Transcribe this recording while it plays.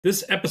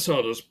This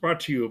episode is brought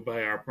to you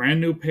by our brand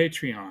new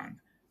Patreon.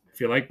 If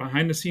you like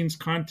behind the scenes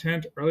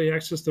content, early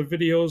access to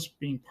videos,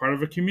 being part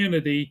of a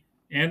community,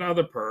 and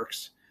other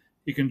perks,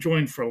 you can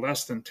join for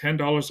less than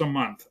 $10 a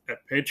month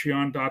at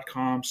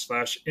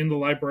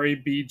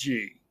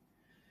patreon.com/inthelibrarybg.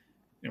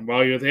 And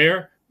while you're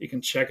there, you can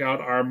check out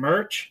our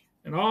merch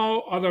and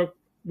all other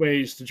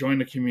ways to join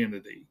the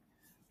community.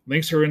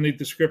 Links are in the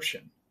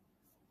description.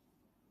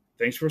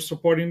 Thanks for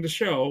supporting the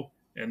show,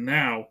 and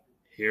now,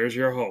 here's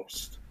your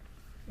host.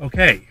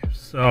 Okay,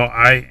 so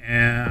I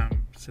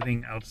am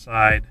sitting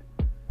outside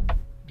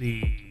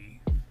the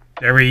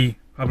Derry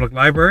Public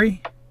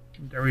Library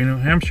in Derry, New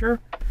Hampshire.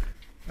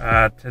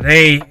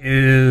 Today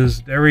is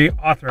Derry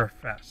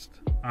Authorfest.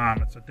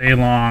 It's a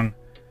day-long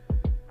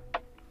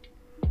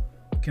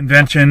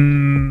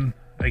convention,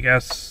 I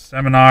guess,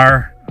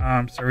 seminar,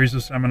 series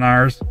of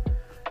seminars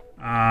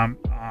on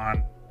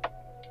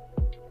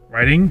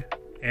writing.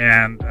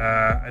 And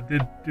I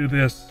did do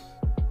this,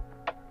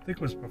 I think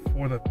it was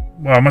before it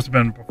must have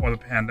been before the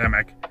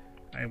pandemic.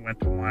 I went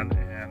to one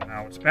and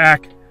now it's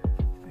back.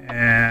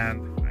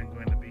 And I'm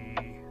going to be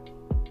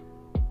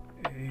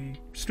a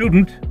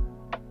student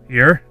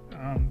here,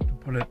 to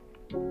put it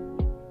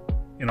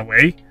in a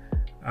way.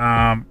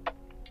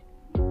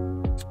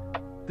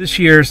 This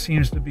year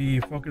seems to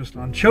be focused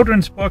on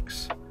children's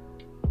books,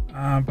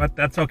 but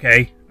that's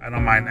okay. I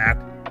don't mind that.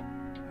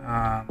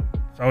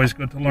 It's always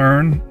good to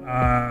learn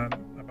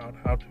about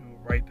how to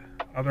write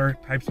other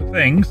types of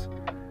things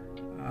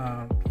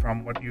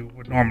from what you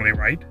would normally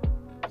write.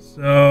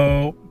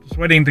 So just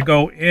waiting to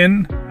go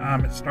in.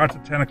 It starts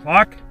at 10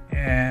 o'clock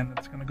and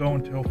it's going to go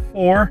until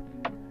 4.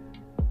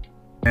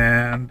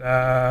 And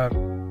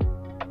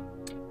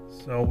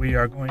so we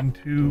are going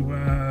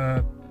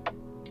to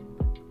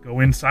go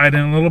inside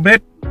in a little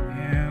bit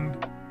and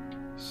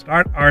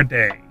start our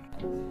day.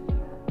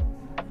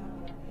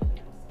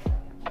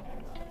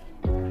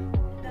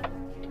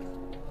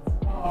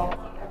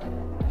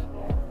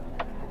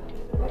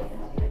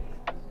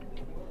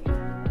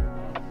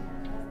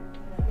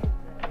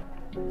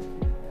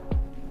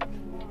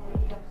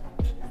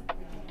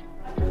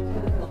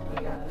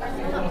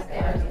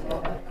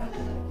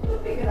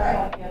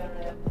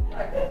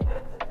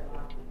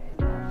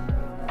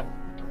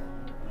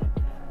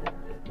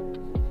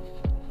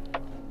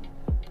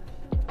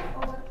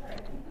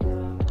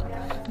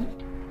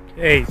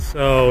 Okay,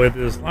 so it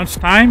is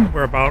lunchtime.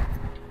 We're about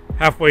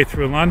halfway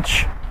through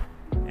lunch,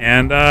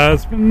 and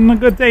it's been a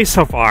good day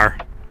so far.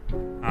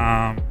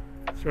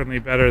 Certainly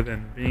better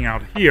than being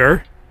out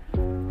here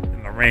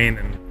in the rain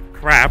and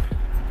crap.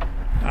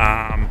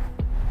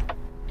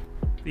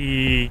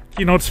 The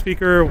keynote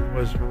speaker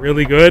was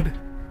really good.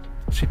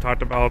 She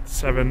talked about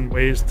 7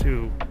 ways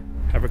to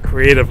have a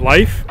creative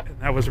life, and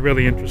that was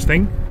really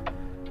interesting.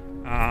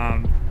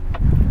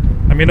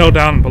 Let me know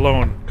down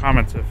below in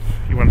comments if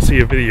you want to see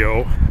a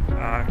video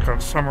kind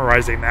of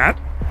summarizing that.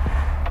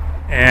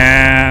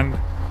 And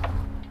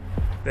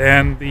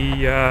then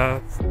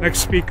the next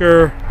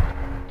speaker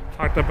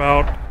talked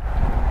about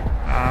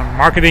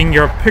marketing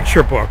your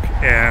picture book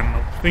and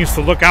things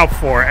to look out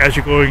for as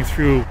you're going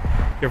through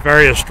your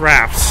various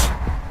drafts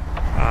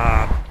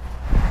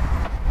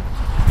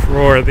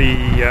for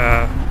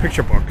the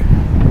picture book.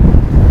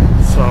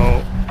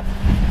 So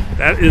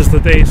that is the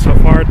day so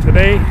far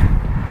today,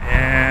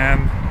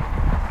 and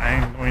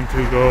I'm going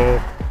to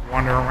go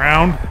wander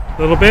around a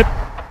little bit.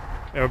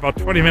 We have about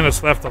 20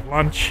 minutes left of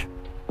lunch,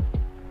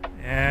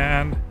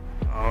 and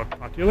I'll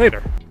talk to you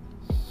later.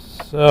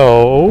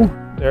 So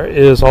there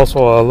is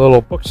also a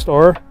little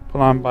bookstore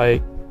put on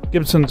by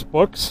Gibson's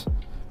Books,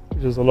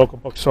 which is a local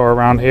bookstore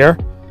around here.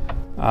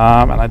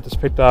 And I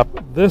just picked up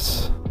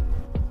this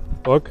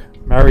book,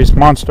 Mary's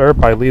Monster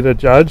by Lita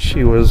Judge.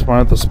 She was one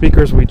of the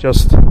speakers we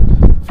just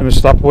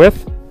finished up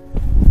with.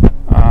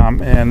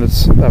 And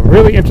it's a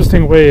really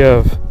interesting way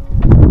of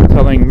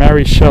telling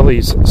Mary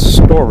Shelley's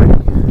story.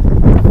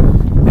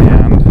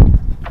 And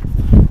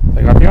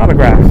I got the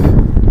autograph.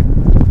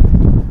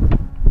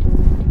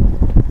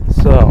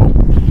 So,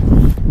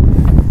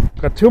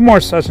 got 2 more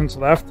sessions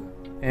left,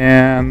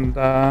 and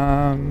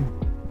I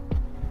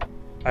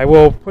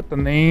will put the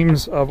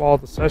names of all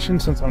the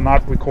sessions, since I'm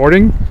not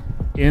recording,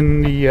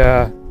 in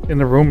the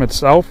room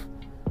itself.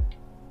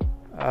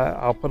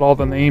 I'll put all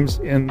the names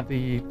in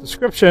the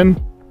description.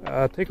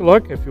 Take a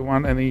look. If you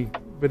want any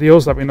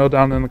videos, let me know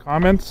down in the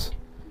comments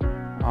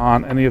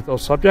on any of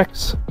those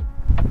subjects.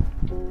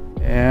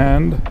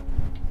 And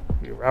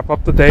we wrap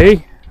up the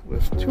day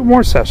with 2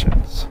 more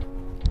sessions.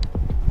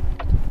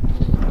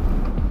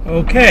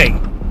 Okay,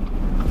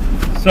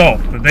 so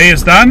the day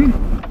is done,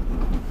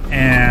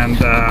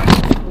 and a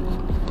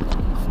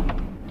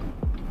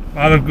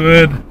lot of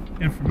good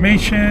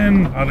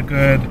information, a lot of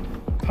good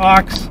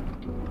talks.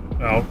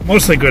 Well,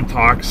 mostly good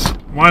talks.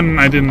 One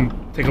I didn't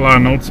take a lot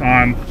of notes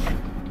on,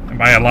 and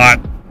by a lot,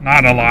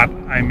 not a lot,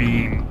 I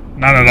mean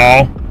none at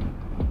all.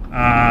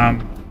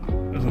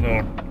 It was a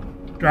little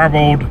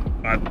garbled,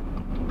 but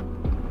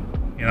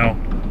you know,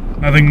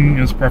 nothing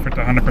is perfect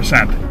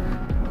 100%.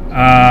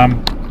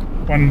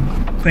 One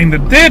thing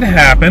that did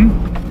happen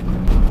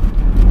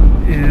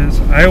is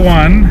I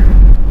won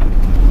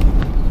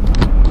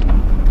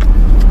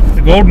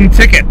the golden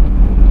ticket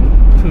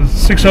to the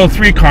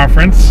 603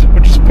 conference,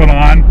 which is put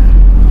on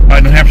by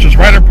New Hampshire's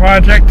Writer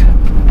Project,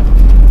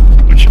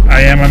 which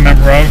I am a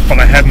member of, but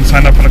I hadn't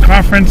signed up for the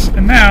conference,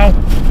 and now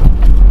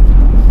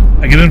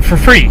I get in for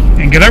free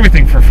and get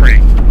everything for free.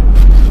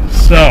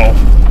 So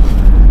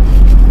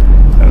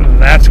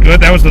that's good.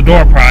 That was the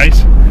door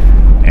prize,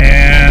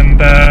 and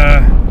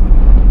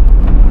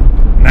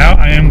now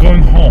I am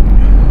going home.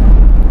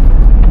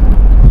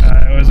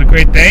 It was a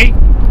great day.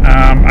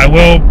 I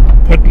will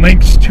put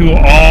links to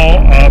all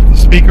of the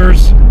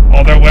speakers,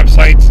 all their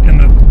websites in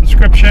the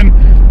description,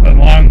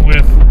 along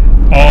with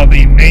all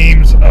the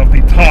names of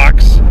the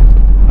talks,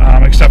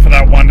 except for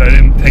that one that I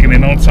didn't take any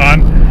notes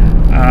on,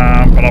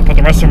 but I'll put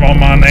the rest of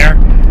them on there.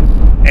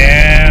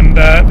 And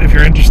if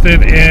you're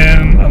interested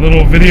in a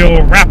little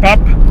video wrap-up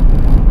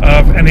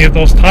of any of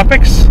those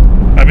topics,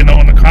 let me know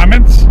in the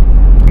comments.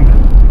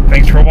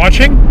 Thanks for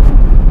watching,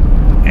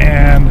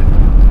 and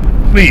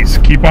please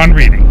keep on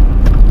reading.